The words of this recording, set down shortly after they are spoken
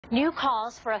New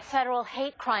calls for a federal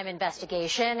hate crime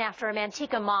investigation after a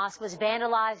Manteca mosque was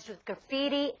vandalized with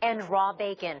graffiti and raw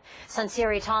bacon.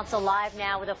 Sunsiri Thompson live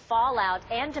now with a fallout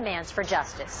and demands for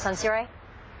justice. Sunsiri?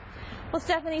 Well,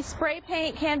 Stephanie, spray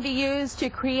paint can be used to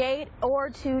create or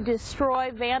to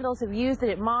destroy. Vandals have used it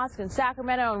at mosques in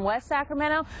Sacramento and West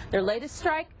Sacramento. Their latest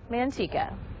strike,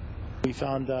 Manteca. We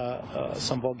found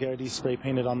some vulgarity spray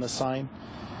painted on the sign,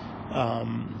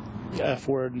 F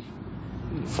word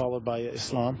followed by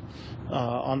Islam,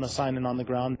 on the sign and on the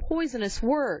ground. Poisonous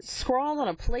words scrawled on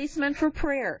a placement for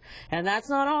prayer. And that's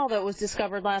not all that was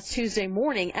discovered last Tuesday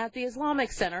morning at the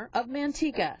Islamic Center of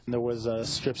Manteca. There was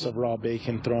strips of raw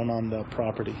bacon thrown on the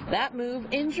property. That move,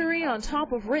 injury on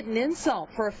top of written insult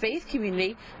for a faith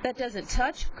community that doesn't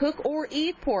touch, cook, or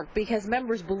eat pork because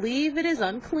members believe it is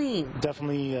unclean.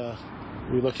 Definitely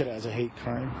we look at it as a hate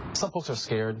crime. Some folks are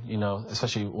scared,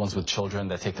 especially ones with children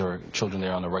that take their children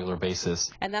there on a regular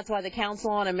basis. And that's why the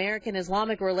Council on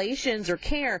American-Islamic Relations, or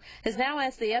CAIR, has now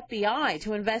asked the FBI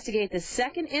to investigate the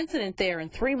second incident there in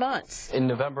 3 months. In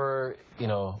November,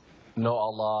 no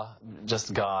Allah,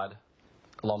 just God,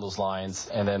 along those lines,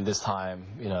 and then this time,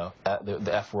 the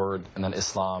F word and then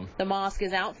Islam. The mosque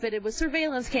is outfitted with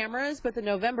surveillance cameras, but the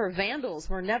November vandals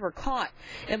were never caught.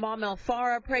 Imam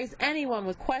El-Farah prays anyone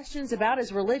with questions about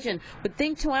his religion would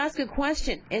think to ask a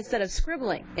question instead of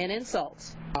scribbling and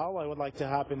insults. All I would like to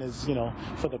happen is,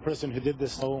 for the person who did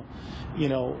this,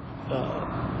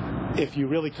 if you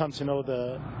really come to know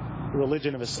the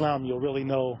religion of Islam, you'll really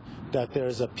know that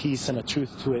there's a peace and a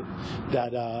truth to it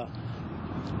that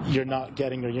you're not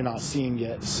getting or you're not seeing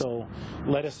yet. So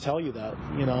let us tell you that,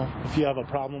 if you have a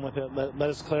problem with it, let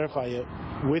us clarify it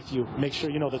with you. Make sure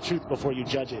you know the truth before you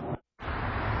judge it.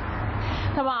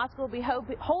 The mosque will be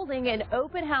holding an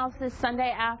open house this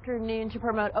Sunday afternoon to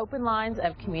promote open lines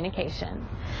of communication.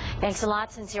 Thanks a lot,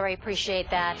 Sunsiri. Appreciate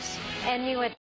that. And